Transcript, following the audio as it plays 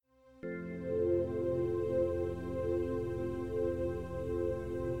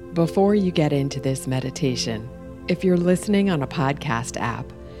Before you get into this meditation, if you're listening on a podcast app,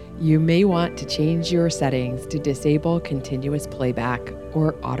 you may want to change your settings to disable continuous playback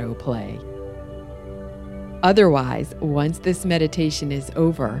or autoplay. Otherwise, once this meditation is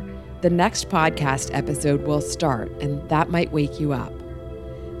over, the next podcast episode will start, and that might wake you up.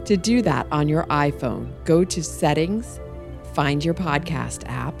 To do that on your iPhone, go to Settings, find your podcast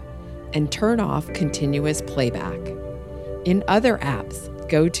app, and turn off continuous playback. In other apps,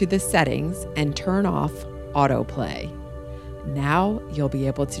 go to the settings and turn off autoplay. Now you'll be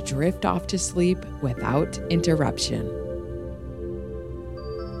able to drift off to sleep without interruption.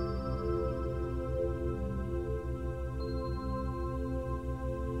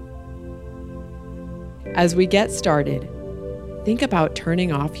 As we get started, think about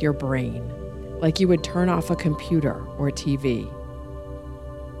turning off your brain like you would turn off a computer or TV.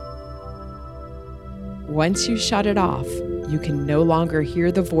 Once you shut it off, you can no longer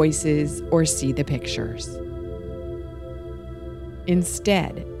hear the voices or see the pictures.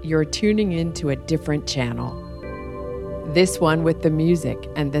 Instead, you're tuning into a different channel. This one with the music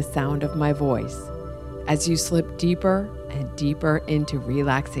and the sound of my voice as you slip deeper and deeper into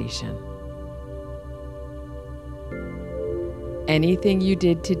relaxation. Anything you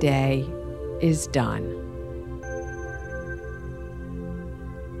did today is done.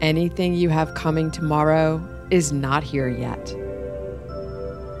 Anything you have coming tomorrow is not here yet.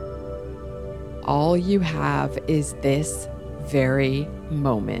 All you have is this very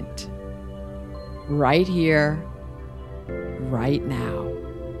moment, right here, right now.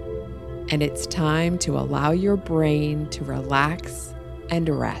 And it's time to allow your brain to relax and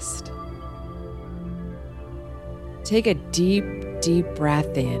rest. Take a deep, deep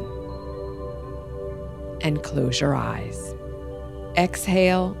breath in and close your eyes.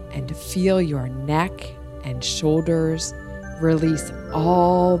 Exhale and feel your neck and shoulders release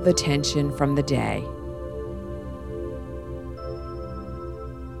all the tension from the day.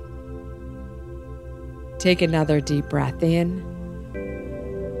 Take another deep breath in,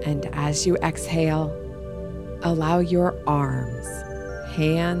 and as you exhale, allow your arms,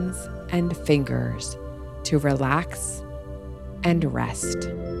 hands, and fingers to relax and rest.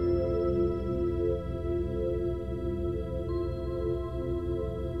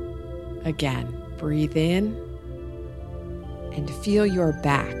 Again, breathe in and feel your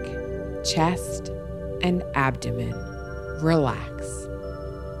back, chest, and abdomen relax.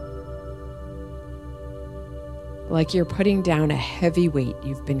 Like you're putting down a heavy weight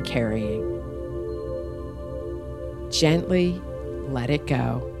you've been carrying. Gently let it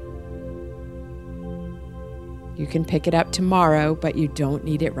go. You can pick it up tomorrow, but you don't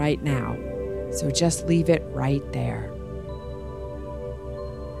need it right now. So just leave it right there.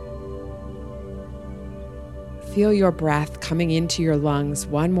 Feel your breath coming into your lungs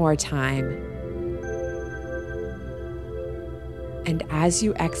one more time. And as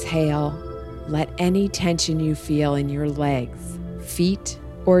you exhale, let any tension you feel in your legs, feet,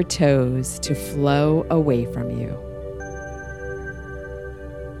 or toes to flow away from you.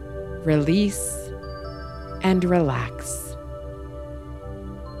 Release and relax.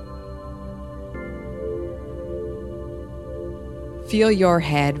 Feel your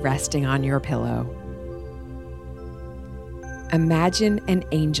head resting on your pillow. Imagine an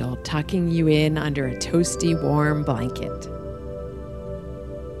angel tucking you in under a toasty, warm blanket.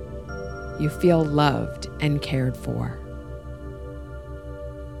 You feel loved and cared for.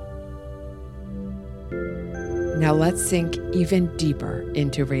 Now let's sink even deeper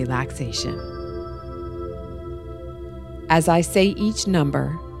into relaxation. As I say each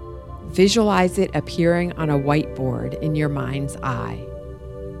number, visualize it appearing on a whiteboard in your mind's eye.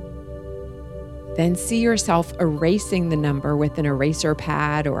 Then see yourself erasing the number with an eraser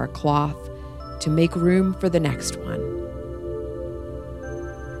pad or a cloth to make room for the next one.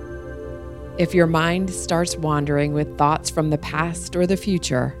 If your mind starts wandering with thoughts from the past or the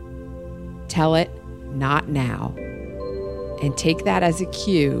future, tell it, "Not now," and take that as a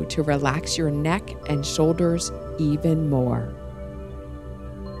cue to relax your neck and shoulders even more.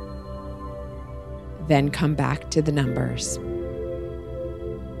 Then come back to the numbers.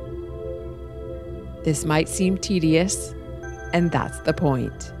 This might seem tedious, and that's the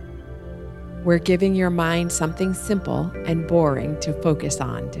point. We're giving your mind something simple and boring to focus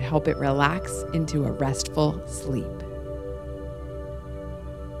on to help it relax into a restful sleep.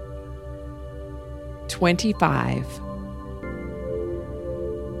 25,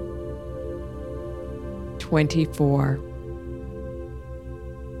 24,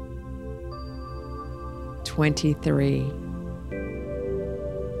 23,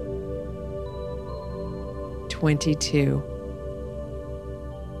 22,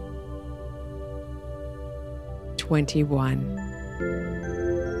 21,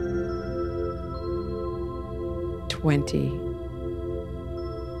 20,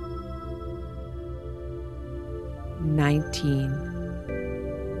 19,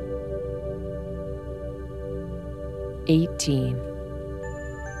 18,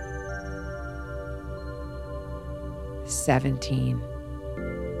 17,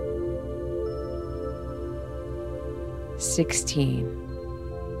 16.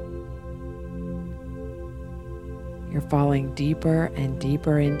 You're falling deeper and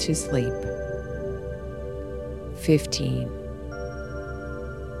deeper into sleep. 15,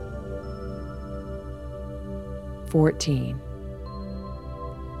 14,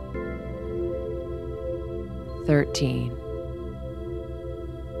 13,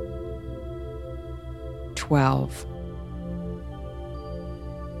 12,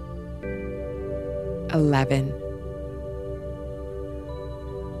 11,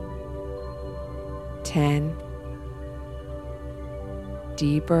 10,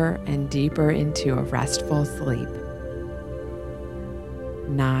 deeper and deeper into a restful sleep.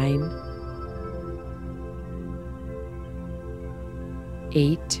 9,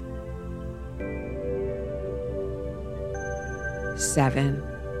 8, 7,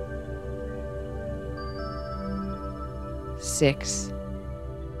 6,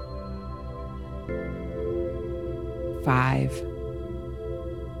 5,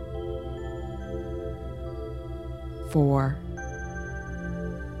 4,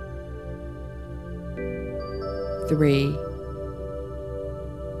 3,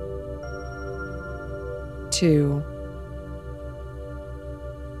 2,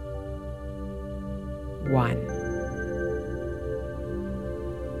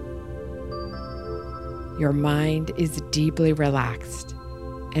 1. Your mind is deeply relaxed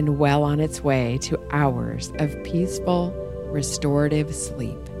and well on its way to hours of peaceful, restorative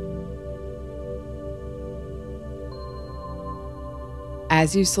sleep.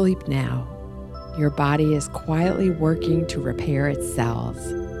 As you sleep now, your body is quietly working to repair its cells.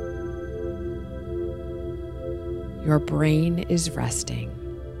 Your brain is resting.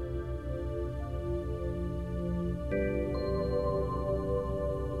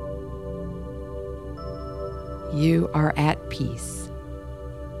 You are at peace.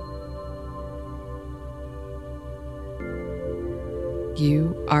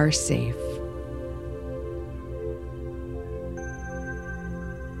 You are safe.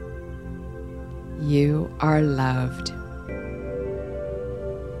 You are loved.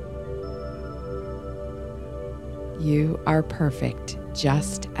 You are perfect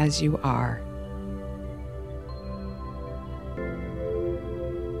just as you are.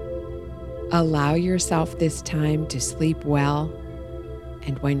 Allow yourself this time to sleep well,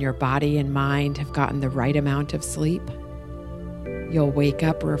 and when your body and mind have gotten the right amount of sleep, you'll wake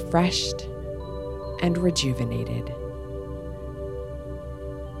up refreshed and rejuvenated.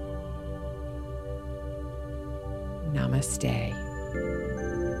 Namaste.